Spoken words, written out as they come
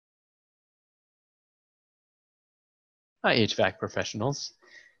Hi, HVAC professionals,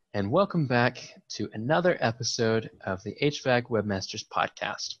 and welcome back to another episode of the HVAC Webmasters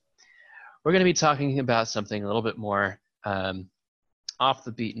podcast. We're going to be talking about something a little bit more off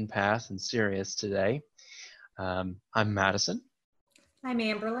the beaten path and serious today. I'm Madison. I'm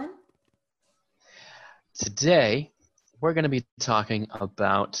Amberlyn. Today, we're going to be talking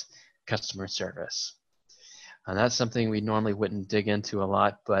about customer service. And that's something we normally wouldn't dig into a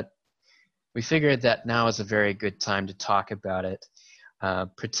lot, but we figured that now is a very good time to talk about it,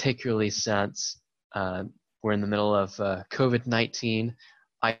 particularly since we're in the middle of COVID-19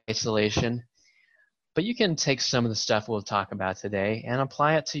 isolation. But you can take some of the stuff we'll talk about today and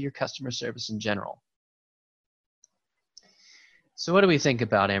apply it to your customer service in general. So what do we think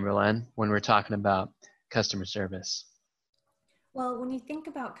about, Amberlyn, when we're talking about customer service? Well, when you think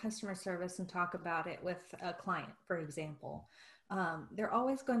about customer service and talk about it with a client, for example, they're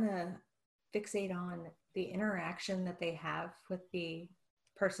always going to fixate on the interaction that they have with the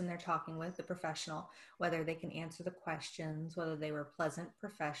person they're talking with, the professional, whether they can answer the questions, whether they were pleasant,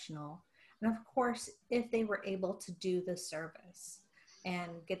 professional, and of course, if they were able to do the service and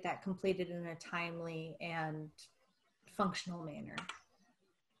get that completed in a timely and functional manner.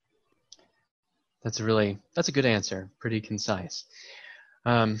 That's a good answer, pretty concise.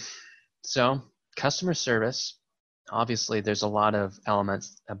 So customer service, obviously there's a lot of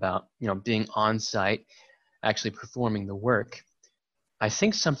elements about, being on site, actually performing the work. I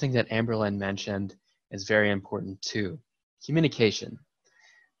think something that Amberlyn mentioned is very important too. Communication.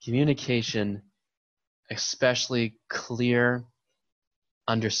 Communication, especially clear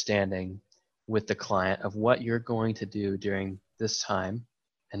understanding with the client of what you're going to do during this time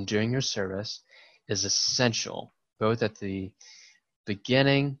and during your service is essential, both at the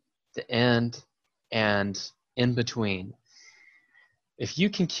beginning, the end, and in between. If you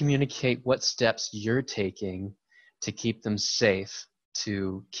can communicate what steps you're taking to keep them safe,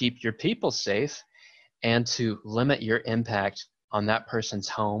 to keep your people safe, and to limit your impact on that person's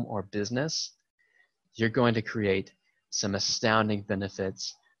home or business, you're going to create some astounding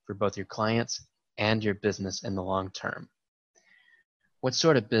benefits for both your clients and your business in the long term. What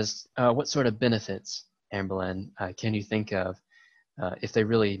sort of benefits, Amberlyn, can you think of if they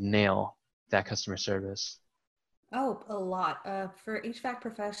really nail that customer service? Oh, a lot. For HVAC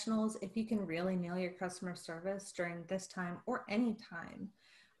professionals, if you can really nail your customer service during this time or any time,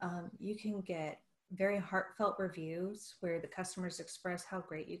 you can get very heartfelt reviews where the customers express how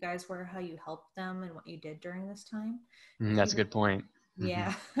great you guys were, how you helped them, and what you did during this time. That's a good point.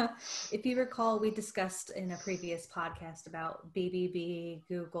 Yeah. If you recall, we discussed in a previous podcast about BBB,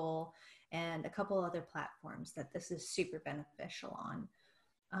 Google, and a couple other platforms that this is super beneficial on.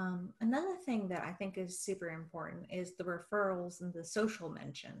 Another thing that I think is super important is the referrals and the social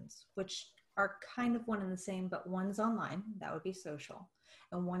mentions, which are kind of one and the same, but one's online, that would be social,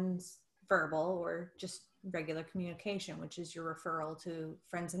 and one's verbal or just regular communication, which is your referral to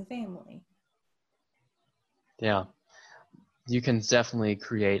friends and family. Yeah, you can definitely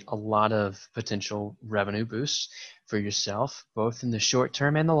create a lot of potential revenue boosts for yourself, both in the short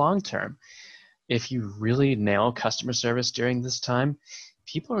term and the long term. If you really nail customer service during this time,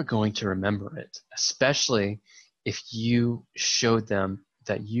 people are going to remember it, especially if you showed them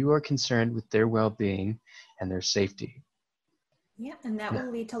that you are concerned with their well-being and their safety. Yeah, and that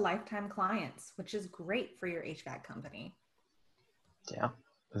will lead to lifetime clients, which is great for your HVAC company. Yeah,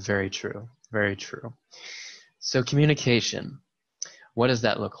 very true, very true. So communication, what does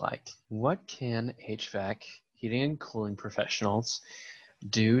that look like? What can HVAC, heating and cooling professionals,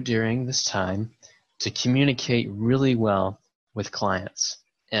 do during this time to communicate really well with clients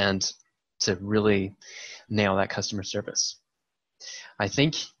and to really nail that customer service? I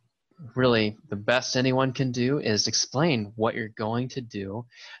think really the best anyone can do is explain what you're going to do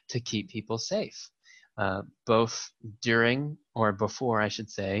to keep people safe, both during, or before I should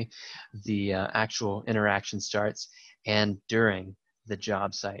say, the actual interaction starts and during the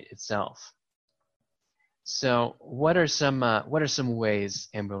job site itself. So what are some ways,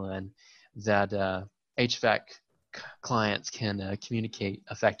 Amberlyn, that HVAC clients can communicate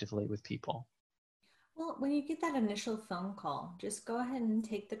effectively with people? Well, when you get that initial phone call, just go ahead and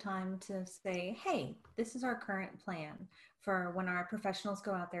take the time to say, hey, this is our current plan for when our professionals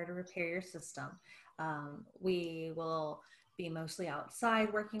go out there to repair your system. We will be mostly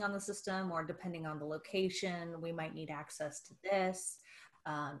outside working on the system, or depending on the location, we might need access to this.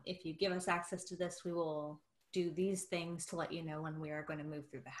 If you give us access to this, we will do these things to let you know when we are going to move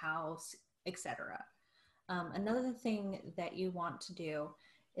through the house, etc. Another thing that you want to do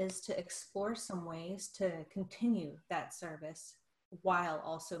is to explore some ways to continue that service while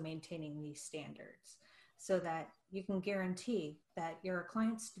also maintaining these standards. so that you can guarantee that your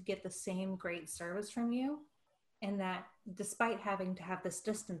clients get the same great service from you, and that despite having to have this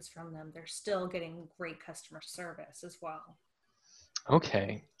distance from them, they're still getting great customer service as well.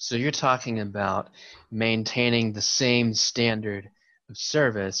 Okay, so you're talking about maintaining the same standard of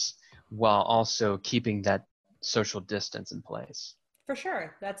service while also keeping that social distance in place. For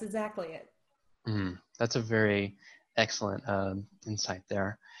sure. That's exactly it. That's a very excellent insight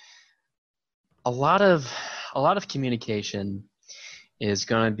there. A lot of communication is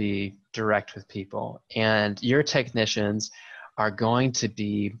going to be direct with people, and your technicians are going to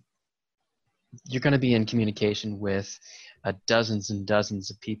be you're going to be in communication with dozens and dozens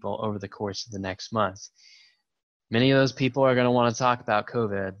of people over the course of the next month. Many of those people are going to want to talk about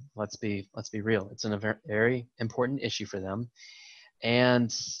COVID. Let's be real. It's a very important issue for them,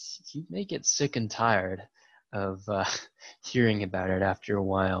 and you may get sick and tired of hearing about it after a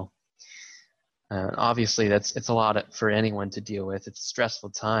while. Obviously, it's a lot for anyone to deal with. It's a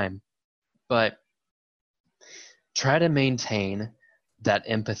stressful time, but try to maintain that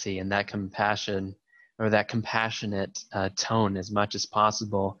empathy and that compassion, or that compassionate tone as much as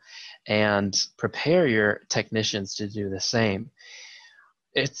possible, and prepare your technicians to do the same.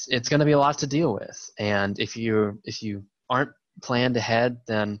 It's going to be a lot to deal with, and if you aren't planned ahead,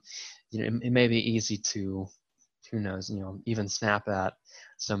 then it may be easy to, who knows, even snap at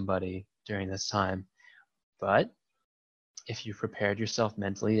somebody during this time. But if you've prepared yourself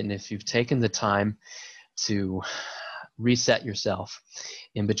mentally, and if you've taken the time to reset yourself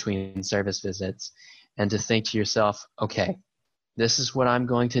in between service visits, and to think to yourself, okay, this is what I'm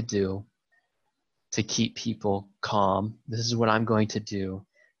going to do to keep people calm. This is what I'm going to do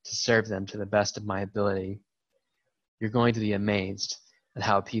to serve them to the best of my ability. You're going to be amazed at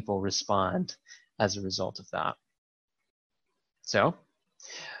how people respond as a result of that. So,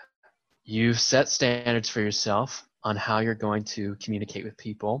 you've set standards for yourself on how you're going to communicate with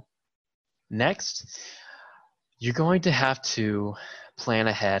people. Next, you're going to have to plan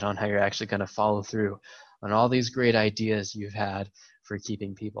ahead on how you're actually going to follow through on all these great ideas you've had for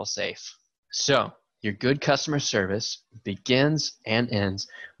keeping people safe. So, your good customer service begins and ends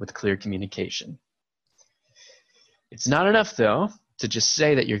with clear communication. It's not enough, though, to just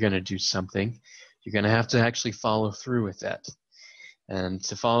say that you're going to do something. You're going to have to actually follow through with it. And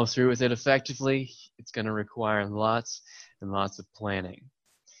to follow through with it effectively, it's going to require lots and lots of planning.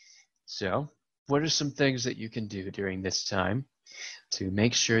 So, what are some things that you can do during this time to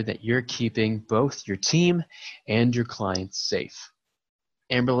make sure that you're keeping both your team and your clients safe?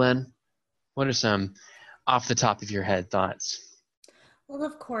 Amberlyn, what are some off the top of your head thoughts? Well,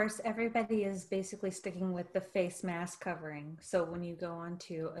 of course, everybody is basically sticking with the face mask covering. So when you go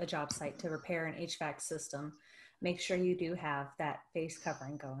onto a job site to repair an HVAC system, make sure you do have that face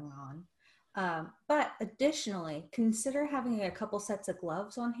covering going on. But additionally, consider having a couple sets of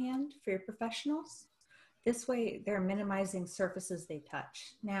gloves on hand for your professionals. This way, they're minimizing surfaces they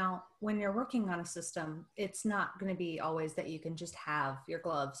touch. Now, when you're working on a system, it's not going to be always that you can just have your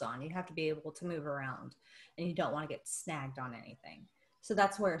gloves on. You have to be able to move around, and you don't want to get snagged on anything. So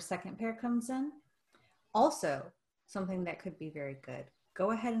that's where a second pair comes in. Also, something that could be very good, go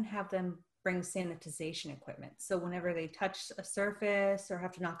ahead and have them bring sanitization equipment. So whenever they touch a surface or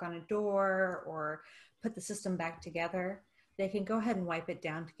have to knock on a door or put the system back together, they can go ahead and wipe it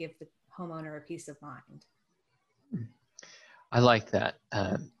down to give the homeowner a peace of mind. I like that.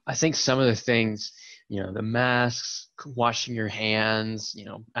 I think some of the things, the masks, washing your hands,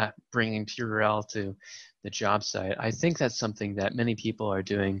 bringing Purell to the job site, I think that's something that many people are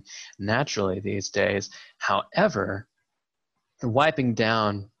doing naturally these days. However, the wiping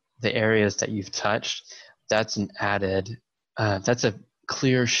down the areas that you've touched, that's an added, that's a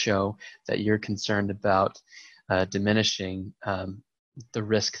clear show that you're concerned about diminishing the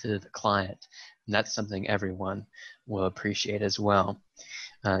risk to the client. And that's something everyone will appreciate as well.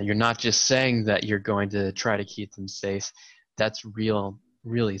 You're not just saying that you're going to try to keep them safe. That's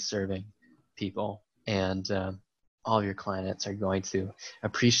really serving people. And all of your clients are going to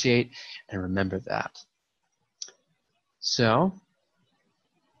appreciate and remember that. So,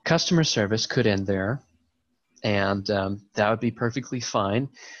 customer service could end there. And that would be perfectly fine.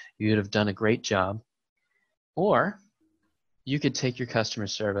 You would have done a great job. Or you could take your customer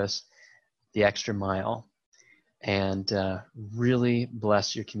service the extra mile and really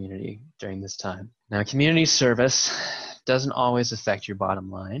bless your community during this time. Now, community service doesn't always affect your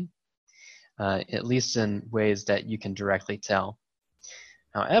bottom line, at least in ways that you can directly tell.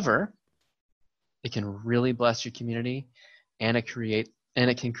 However, it can really bless your community, and it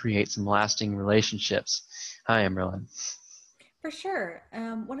can create some lasting relationships. Hi, Amberlyn. For sure.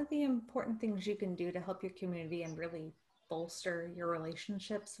 One of the important things you can do to help your community and really bolster your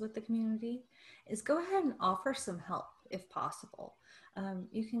relationships with the community is go ahead and offer some help if possible.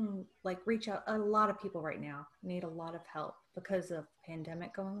 You can like reach out. A lot of people right now need a lot of help because of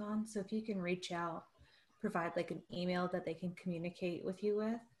pandemic going on. So if you can reach out, provide like an email that they can communicate with you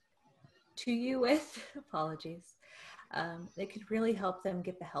with, to you with, apologies. It could really help them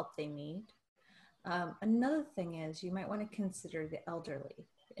get the help they need. Another thing is you might want to consider the elderly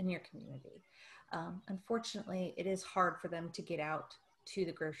in your community. Unfortunately, it is hard for them to get out to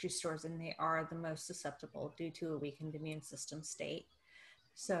the grocery stores, and they are the most susceptible due to a weakened immune system state.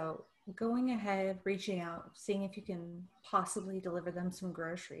 So going ahead, reaching out, seeing if you can possibly deliver them some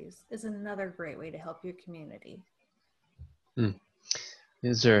groceries is another great way to help your community. Hmm.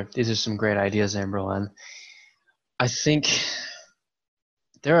 These are some great ideas, Amberlyn. I think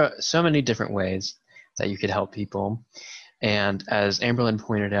there are so many different ways that you could help people. And as Amberlyn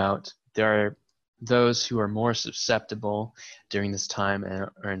pointed out, there are those who are more susceptible during this time and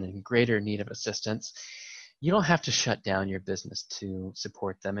are in greater need of assistance. You don't have to shut down your business to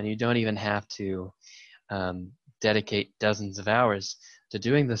support them, and you don't even have to dedicate dozens of hours to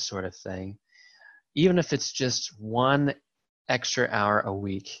doing this sort of thing. Even if it's just 1 extra hour a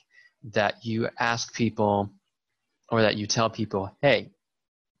week that you ask people, or that you tell people, hey,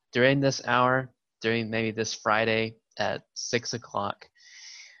 during this hour, during maybe this Friday at 6 o'clock,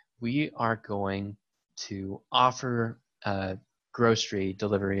 we are going to offer grocery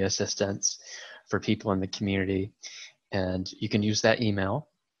delivery assistance for people in the community. And you can use that email.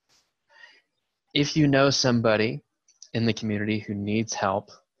 If you know somebody in the community who needs help,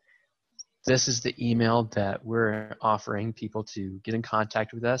 this is the email that we're offering people to get in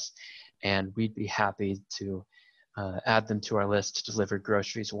contact with us, and we'd be happy to add them to our list to deliver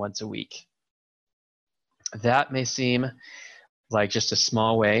groceries once a week. That may seem like just a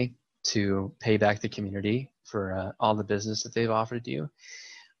small way to pay back the community for all the business that they've offered you,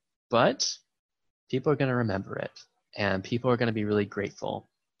 but people are going to remember it, and people are going to be really grateful.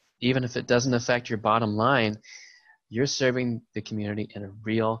 Even if it doesn't affect your bottom line, you're serving the community in a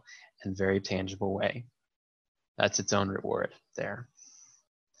real and very tangible way. That's its own reward there.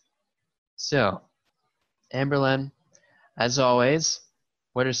 So, Amberlyn, as always,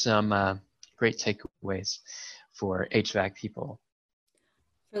 what are some great takeaways for HVAC people?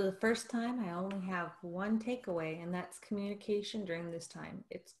 For the first time, I only have one takeaway, and that's communication during this time.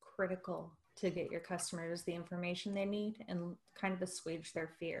 It's critical to get your customers the information they need and kind of assuage their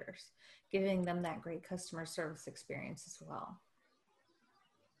fears, giving them that great customer service experience as well.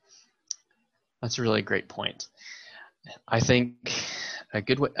 That's a really great point. I think a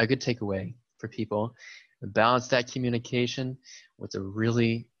good takeaway for people: balance that communication with a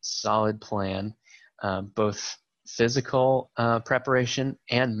really solid plan, both physical preparation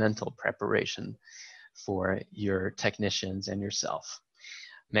and mental preparation for your technicians and yourself.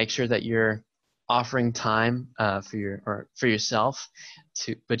 Make sure that you're offering time for yourself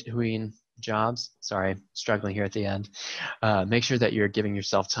to between jobs. Sorry, struggling here at the end. Make sure that you're giving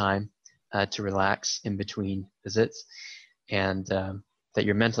yourself time to relax in between visits, and that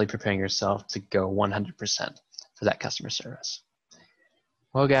you're mentally preparing yourself to go 100% for that customer service.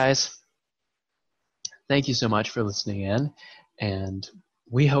 Well, guys, thank you so much for listening in, and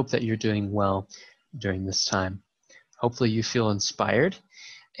we hope that you're doing well during this time. Hopefully you feel inspired,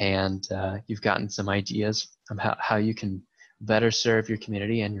 and you've gotten some ideas about how you can better serve your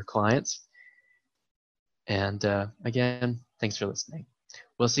community and your clients. And again, thanks for listening.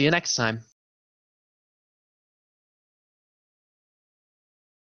 We'll see you next time.